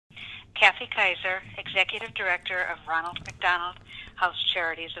Kathy Keiser, Executive Director of Ronald McDonald House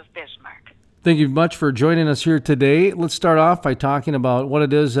Charities of Bismarck. Thank you much for joining us here today. Let's start off by talking about what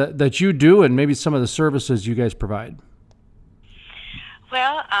it is that you do and maybe some of the services you guys provide.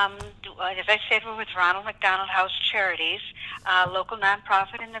 Well, as I said, we're with Ronald McDonald House Charities, a local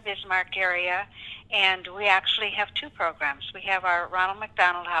nonprofit in the Bismarck area, and we actually have two programs. We have our Ronald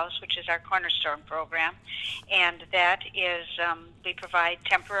McDonald House, which is our cornerstone program, and that is we provide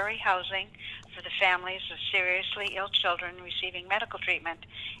temporary housing for the families of seriously ill children receiving medical treatment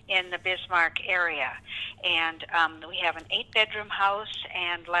in the Bismarck area. And we have an 8-bedroom house,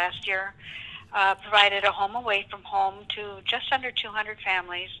 and last year provided a home away from home to just under 200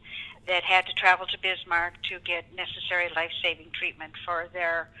 families that had to travel to Bismarck to get necessary life-saving treatment for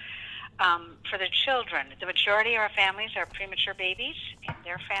their children. The majority of our families are premature babies and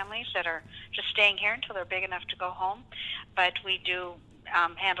their families that are just staying here until they're big enough to go home. But we do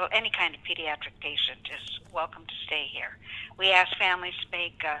handle any kind of pediatric patient is welcome to stay here. We ask families to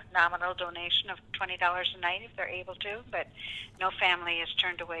make a nominal donation of $20 a night if they're able to, but no family is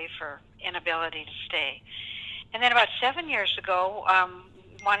turned away for inability to stay. And then about 7 years ago,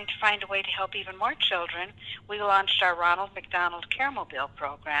 wanting to find a way to help even more children, we launched our Ronald McDonald Care-Mobile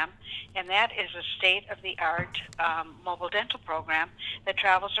program, and that is a state-of-the-art mobile dental program that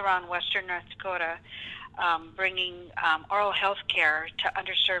travels around western North Dakota, bringing oral health care to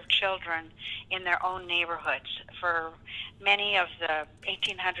underserved children in their own neighborhoods. For many of the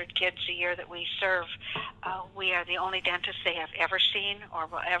 1,800 kids a year that we serve, we are the only dentist they have ever seen or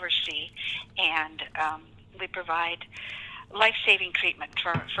will ever see, and we provide life-saving treatment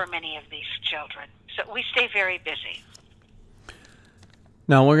for many of these children. So we stay very busy.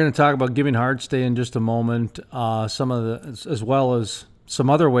 Now we're going to talk about Giving Hearts Day in just a moment, some of the, as well as some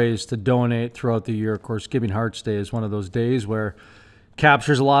other ways to donate throughout the year. Of course, Giving Hearts Day is one of those days where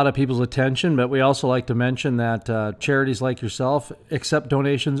captures a lot of people's attention, but we also like to mention that charities like yourself accept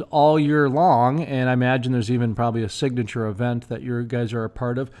donations all year long, and I imagine there's even probably a signature event that you guys are a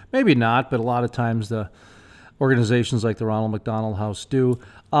part of. Maybe not, but a lot of times the organizations like the Ronald McDonald House do.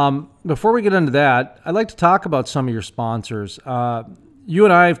 Before we get into that, I'd like to talk about some of your sponsors. You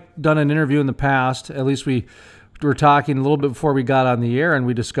and I have done an interview in the past, at least we were talking a little bit before we got on the air, and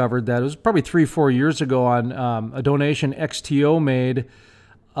we discovered that it was probably 3-4 years ago on a donation XTO made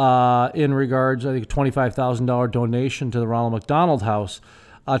in regards, I think, a $25,000 donation to the Ronald McDonald House.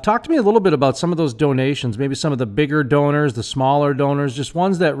 Talk to me a little bit about some of those donations, maybe some of the bigger donors, the smaller donors, just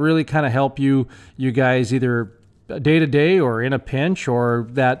ones that really kind of help you guys either day to day or in a pinch, or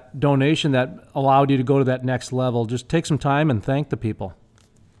that donation that allowed you to go to that next level. Just take some time and thank the people.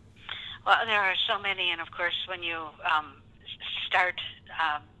 Well, there are so many, and of course, when you start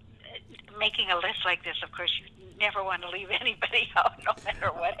making a list like this, of course, you never want to leave anybody out, no matter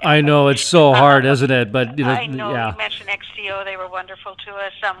what happens. I know, it's so hard, isn't it? But I know, yeah. You mentioned XTO; they were wonderful to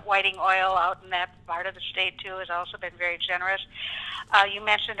us. Whiting Oil out in that part of the state too has also been very generous. You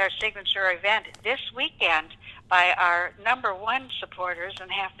mentioned our signature event this weekend by our #1 supporters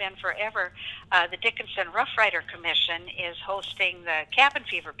and have been forever. The Dickinson Rough Rider Commission is hosting the cabin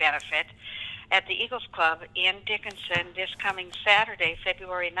fever benefit at the Eagles Club in Dickinson this coming Saturday,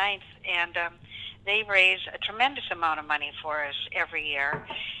 February 9th, and they raise a tremendous amount of money for us every year.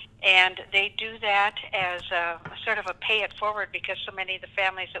 And they do that as a sort of a pay it forward, because so many of the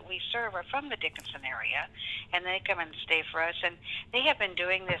families that we serve are from the Dickinson area, and they come and stay for us. And they have been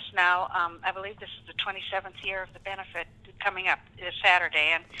doing this now, I believe this is the 27th year of the benefit coming up this Saturday.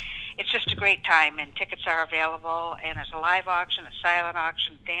 And it's just a great time, and tickets are available, and there's a live auction, a silent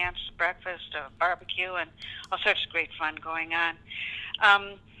auction, dance, breakfast, a barbecue, and all sorts of great fun going on.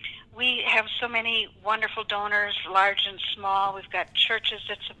 We have so many wonderful donors, large and small. We've got churches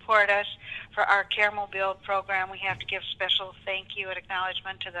that support us. For our Care-Mobile program, we have to give special thank you and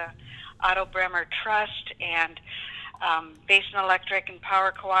acknowledgement to the Otto Bremer Trust and Basin Electric and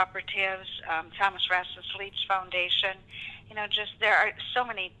Power Cooperatives, Thomas Rasmus Leach Foundation. You know, just there are so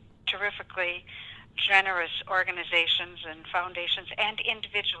many terrifically generous organizations and foundations and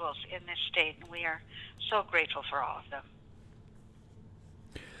individuals in this state, and we are so grateful for all of them.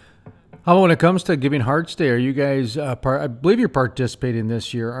 How when it comes to Giving Hearts Day, are you guys, I believe you're participating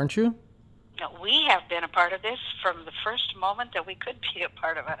this year, aren't you? We have been a part of this from the first moment that we could be a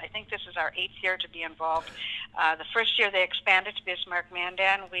part of it. I think this is our 8th year to be involved. The first year they expanded to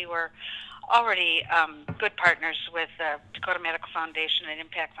Bismarck-Mandan, we were already good partners with Dakota Medical Foundation and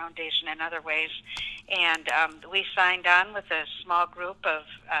Impact Foundation in other ways. And we signed on with a small group of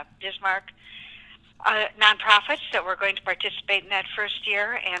Bismarck nonprofits that were going to participate in that first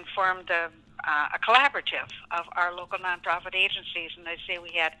year, and formed a collaborative of our local nonprofit agencies, and I say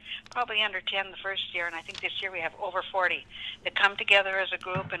we had probably under 10 the first year, and I think this year we have over 40 that come together as a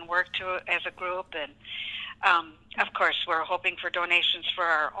group and work as a group. And of course, we're hoping for donations for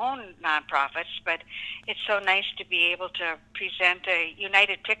our own nonprofits, but it's so nice to be able to present a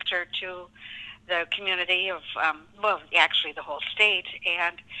united picture to the community of, well, actually the whole state,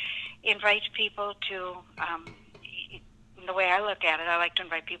 and invite people to, the way I look at it, I like to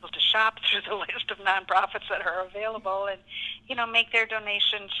invite people to shop through the list of nonprofits that are available and, make their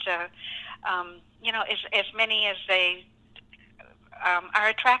donations to, as many as they are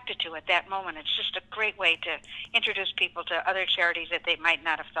attracted to at that moment. It's just a great way to introduce people to other charities that they might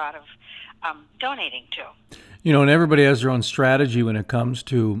not have thought of donating to. And everybody has their own strategy when it comes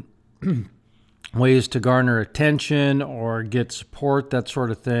to ways to garner attention or get support, that sort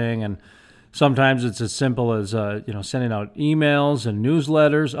of thing. And sometimes it's as simple as sending out emails and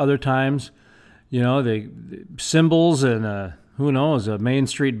newsletters. Other times, the symbols and who knows, a Main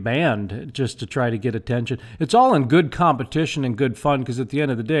Street band just to try to get attention. It's all in good competition and good fun, because at the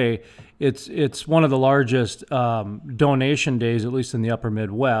end of the day, it's one of the largest donation days, at least in the Upper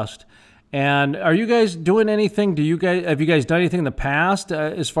Midwest. And are you guys doing anything? Have you guys done anything in the past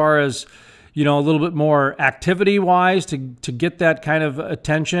as far as a little bit more activity-wise to get that kind of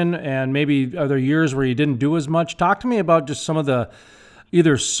attention? And maybe are there years where you didn't do as much? Talk to me about just some of the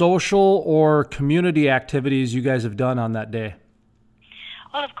either social or community activities you guys have done on that day.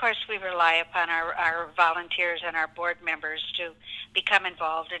 Well, of course, we rely upon our volunteers and our board members to become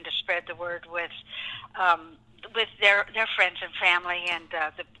involved and to spread the word with their friends and family and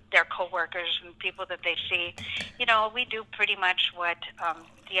their coworkers and people that they see. We do pretty much what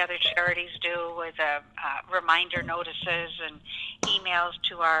the other charities do with reminder notices and emails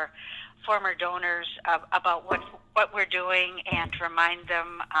to our former donors about what we're doing, and to remind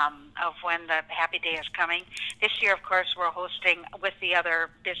them of when the happy day is coming. This year, of course, we're hosting with the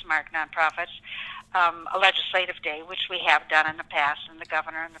other Bismarck nonprofits a legislative day, which we have done in the past, and the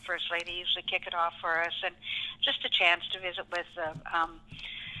governor and the first lady usually kick it off for us, and just a chance to visit with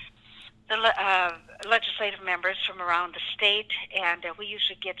the legislative members from around the state, and we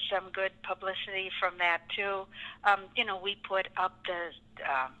usually get some good publicity from that too. We put up the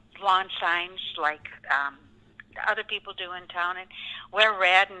lawn signs like other people do in town, and wear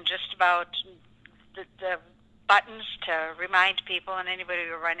red and just about the buttons to remind people and anybody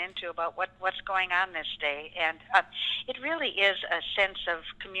we run into about what's going on this day. And it really is a sense of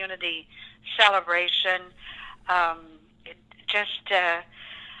community celebration.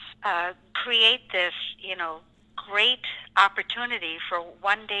 Create this, great opportunity for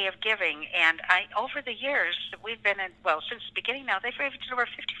one day of giving. And over the years that we've been since the beginning now, they've raised over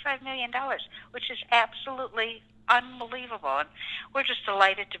 $55 million, which is absolutely unbelievable. And we're just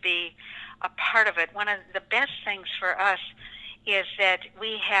delighted to be a part of it. One of the best things for us is that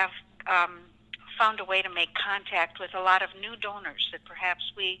we have found a way to make contact with a lot of new donors that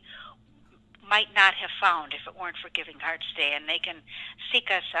perhaps we might not have found if it weren't for Giving Hearts Day, and they can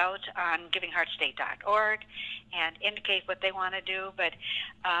seek us out on givingheartsday.org and indicate what they want to do. But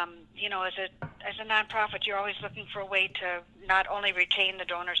as a nonprofit, you're always looking for a way to not only retain the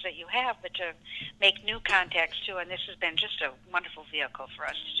donors that you have, but to make new contacts too. And this has been just a wonderful vehicle for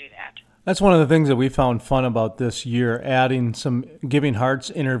us to do that. That's one of the things that we found fun about this year, adding some Giving Hearts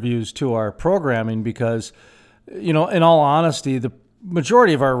interviews to our programming, because, in all honesty, the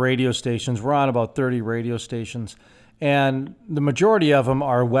majority of our radio stations, we're on about 30 radio stations, and the majority of them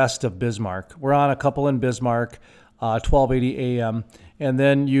are west of Bismarck. We're on a couple in Bismarck, 1280 AM, and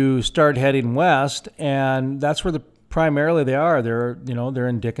then you start heading west, and that's where primarily they are. They're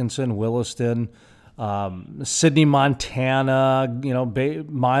in Dickinson, Williston, Sidney, Montana,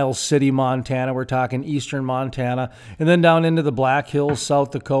 Miles City, Montana. We're talking eastern Montana, and then down into the Black Hills,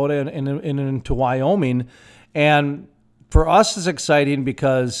 South Dakota, and into Wyoming. And for us, it's exciting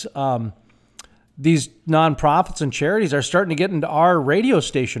because these nonprofits and charities are starting to get into our radio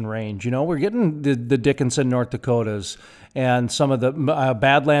station range. We're getting the Dickinson, North Dakotas, and some of the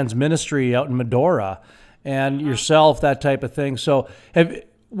Badlands Ministry out in Medora, and yourself, that type of thing. So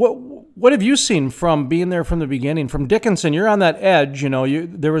what have you seen from being there from the beginning? From Dickinson, you're on that edge.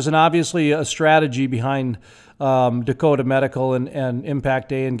 There was obviously a strategy behind Dakota Medical and Impact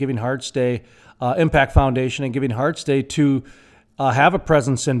Day and Giving Hearts Day, Impact Foundation and Giving Hearts Day, to have a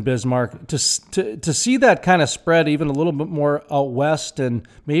presence in Bismarck, to see that kind of spread even a little bit more out west, and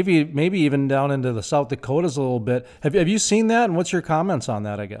maybe even down into the South Dakotas a little bit. Have you seen that, and what's your comments on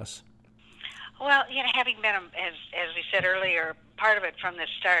that, I guess? Well, having been, as we said earlier, part of it from the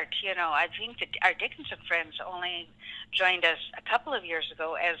start, I think that our Dickinson friends only joined us a couple of years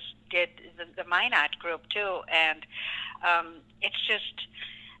ago, as did the Minot group too, and it's just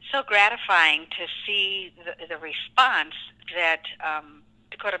so gratifying to see the response that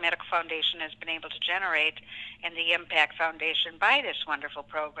Dakota Medical Foundation has been able to generate, and the Impact Foundation by this wonderful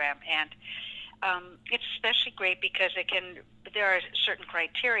program. And it's especially great because there are certain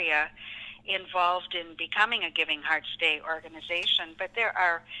criteria involved in becoming a Giving Hearts Day organization, but there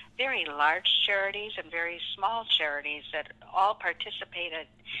are very large charities and very small charities that all participated.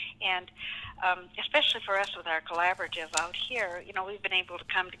 And especially for us with our collaborative out here, we've been able to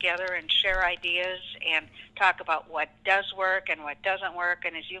come together and share ideas and talk about what does work and what doesn't work.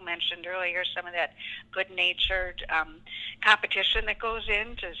 And as you mentioned earlier, some of that good-natured competition that goes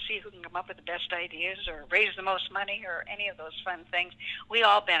in to see who can come up with the best ideas or raise the most money or any of those fun things. We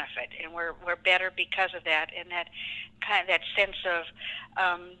all benefit, and we're better because of that, and that sense of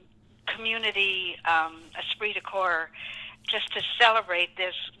community esprit de corps, just to celebrate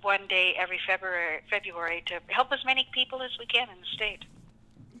this one day every February to help as many people as we can in the state.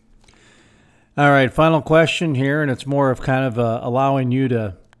 All right, final question here, and it's more of kind of allowing you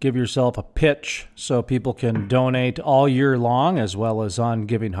to give yourself a pitch so people can donate all year long as well as on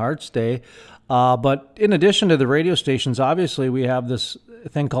Giving Hearts Day. But in addition to the radio stations, obviously we have this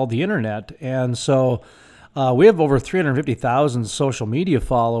thing called the internet, and so we have over 350,000 social media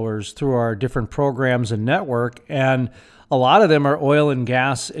followers through our different programs and network, and a lot of them are oil and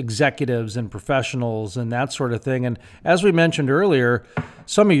gas executives and professionals and that sort of thing. And as we mentioned earlier,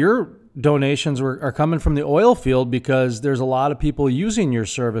 some of your donations are coming from the oil field because there's a lot of people using your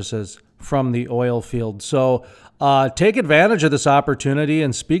services from the oil field. So take advantage of this opportunity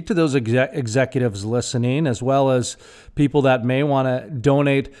and speak to those executives listening, as well as people that may want to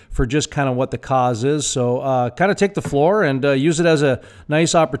donate for just kind of what the cause is. So kind of take the floor and use it as a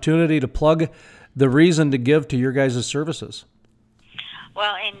nice opportunity to plug the reason to give to your guys' services.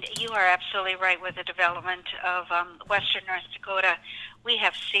 Well, and you are absolutely right with the development of western North Dakota. We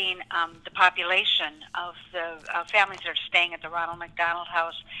have seen the population of the families that are staying at the Ronald McDonald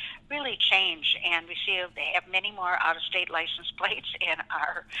House really change, and we see they have many more out-of-state license plates in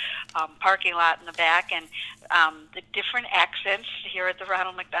our parking lot in the back, and the different accents here at the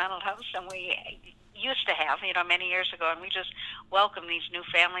Ronald McDonald House than we used to have, many years ago. And we just welcome these new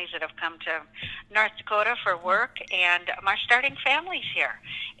families that have come to North Dakota for work and are starting families here.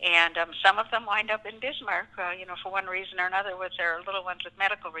 And some of them wind up in Bismarck, for one reason or another, with their little ones with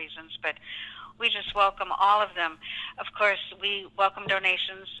medical reasons. But we just welcome all of them. Of course, we welcome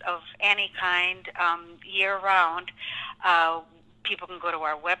donations of any kind year-round. People can go to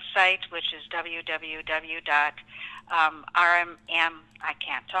our website, which is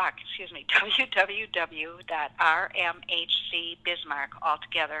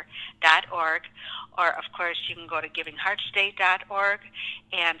Or, of course, you can go to givingheartsday.org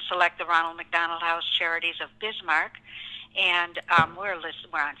and select the Ronald McDonald House Charities of Bismarck. And we're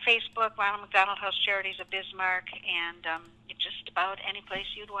on Facebook, Ronald McDonald House Charities of Bismarck, and just about any place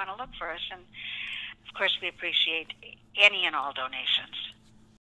you'd want to look for us. And, of course, we appreciate any and all donations.